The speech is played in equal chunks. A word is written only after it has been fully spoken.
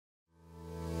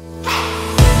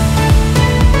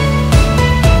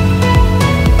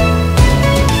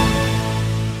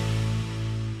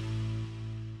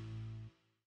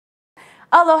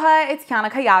Aloha, it's Kiana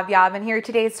Cayabyab, and here are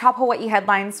today's top Hawaii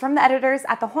headlines from the editors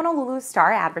at the Honolulu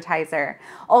Star-Advertiser.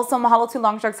 Also, mahalo to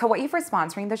Longs Drugs Hawaii for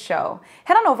sponsoring the show.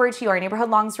 Head on over to your neighborhood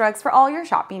Longs Drugs for all your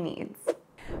shopping needs.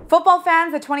 Football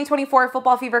fans, the 2024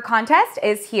 Football Fever contest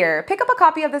is here. Pick up a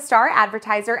copy of the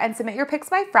Star-Advertiser and submit your picks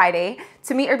by Friday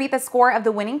to meet or beat the score of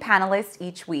the winning panelists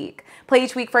each week. Play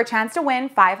each week for a chance to win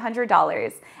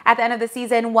 $500. At the end of the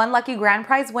season, one lucky grand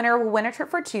prize winner will win a trip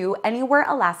for two anywhere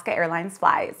Alaska Airlines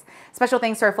flies. Special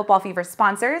thanks to our Football Fever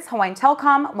sponsors, Hawaiian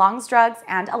Telecom, Longs Drugs,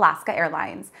 and Alaska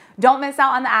Airlines. Don't miss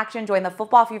out on the action. Join the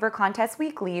Football Fever contest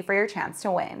weekly for your chance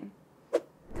to win.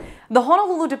 The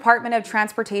Honolulu Department of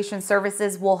Transportation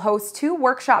Services will host two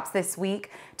workshops this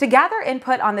week to gather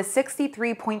input on the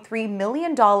 $63.3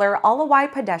 million Ala Wai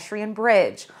pedestrian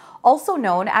bridge, also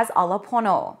known as Ala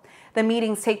Pono. The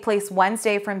meetings take place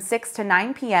Wednesday from 6 to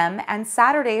 9 p.m. and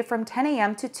Saturday from 10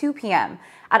 a.m. to 2 p.m.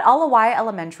 at Ala Wai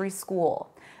Elementary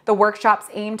School. The workshops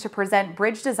aim to present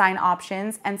bridge design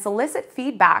options and solicit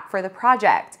feedback for the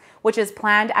project, which is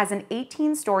planned as an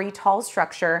 18-story tall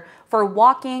structure for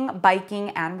walking, biking,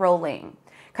 and rolling.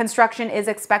 Construction is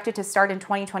expected to start in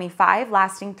 2025,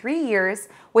 lasting 3 years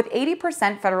with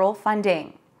 80% federal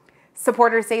funding.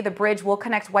 Supporters say the bridge will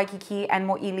connect Waikiki and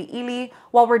Mo'ili'ili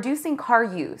while reducing car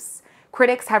use.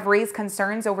 Critics have raised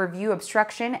concerns over view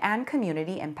obstruction and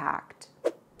community impact.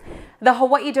 The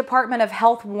Hawaii Department of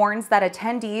Health warns that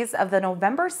attendees of the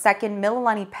November 2nd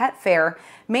Mililani Pet Fair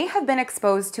may have been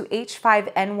exposed to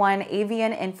H5N1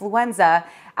 avian influenza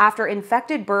after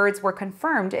infected birds were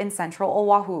confirmed in central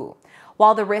Oahu.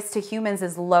 While the risk to humans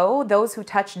is low, those who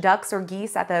touch ducks or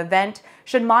geese at the event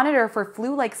should monitor for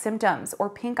flu-like symptoms or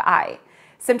pink eye.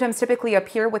 Symptoms typically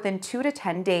appear within 2 to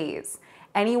 10 days.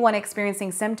 Anyone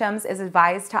experiencing symptoms is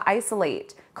advised to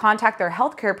isolate, contact their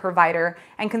healthcare provider,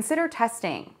 and consider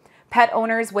testing. Pet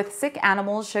owners with sick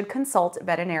animals should consult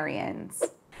veterinarians.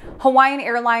 Hawaiian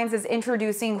Airlines is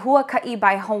introducing Huaka'i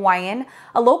by Hawaiian,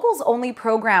 a locals-only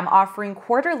program offering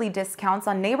quarterly discounts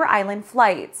on neighbor island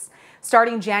flights.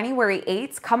 Starting January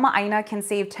 8th, Kama'aina can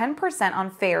save 10% on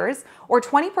fares or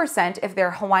 20% if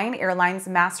they're Hawaiian Airlines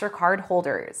MasterCard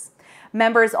holders.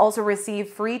 Members also receive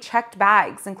free checked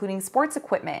bags, including sports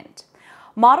equipment.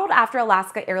 Modeled after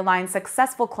Alaska Airlines'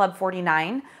 successful Club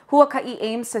 49, Huaka'i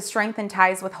aims to strengthen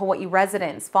ties with Hawaii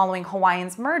residents following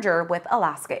Hawaiian's merger with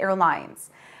Alaska Airlines.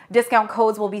 Discount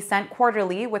codes will be sent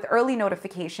quarterly with early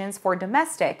notifications for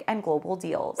domestic and global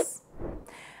deals.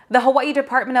 The Hawaii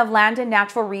Department of Land and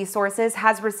Natural Resources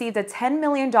has received a $10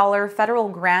 million federal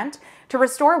grant to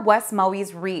restore West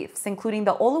Maui's reefs, including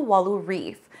the Oluwalu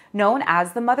Reef, known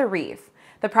as the Mother Reef.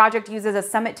 The project uses a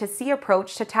summit-to-sea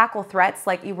approach to tackle threats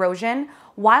like erosion,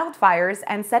 wildfires,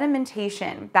 and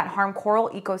sedimentation that harm coral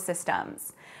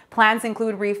ecosystems. Plans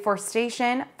include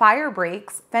reforestation, fire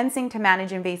breaks, fencing to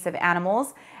manage invasive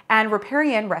animals, and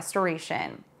riparian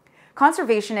restoration.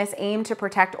 Conservationists aim to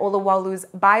protect Oluwalu's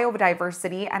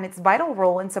biodiversity and its vital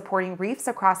role in supporting reefs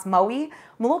across Maui,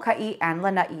 Molokai, and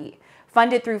Lanai.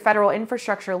 Funded through federal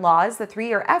infrastructure laws, the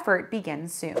 3-year effort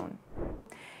begins soon.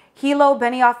 Hilo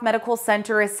Benioff Medical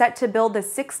Center is set to build the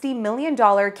 $60 million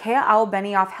Kea'au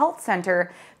Benioff Health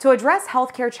Center to address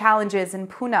healthcare challenges in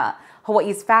Puna,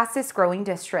 Hawaii's fastest growing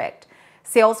district.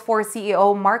 Salesforce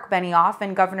CEO Mark Benioff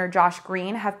and Governor Josh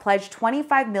Green have pledged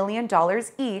 $25 million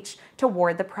each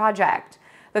toward the project.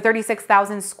 The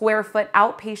 36,000 square foot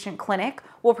outpatient clinic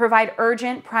will provide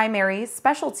urgent, primary,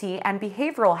 specialty, and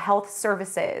behavioral health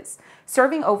services,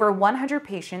 serving over 100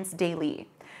 patients daily.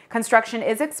 Construction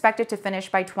is expected to finish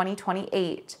by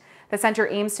 2028. The center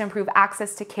aims to improve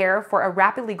access to care for a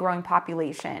rapidly growing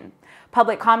population.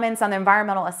 Public comments on the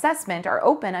environmental assessment are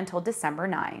open until December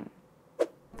 9.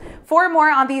 For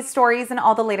more on these stories and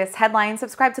all the latest headlines,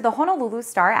 subscribe to the Honolulu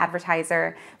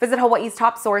Star-Advertiser. Visit Hawaii's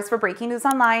top source for breaking news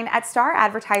online at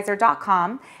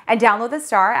staradvertiser.com and download the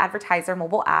Star-Advertiser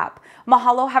mobile app.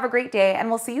 Mahalo, have a great day, and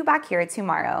we'll see you back here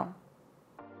tomorrow.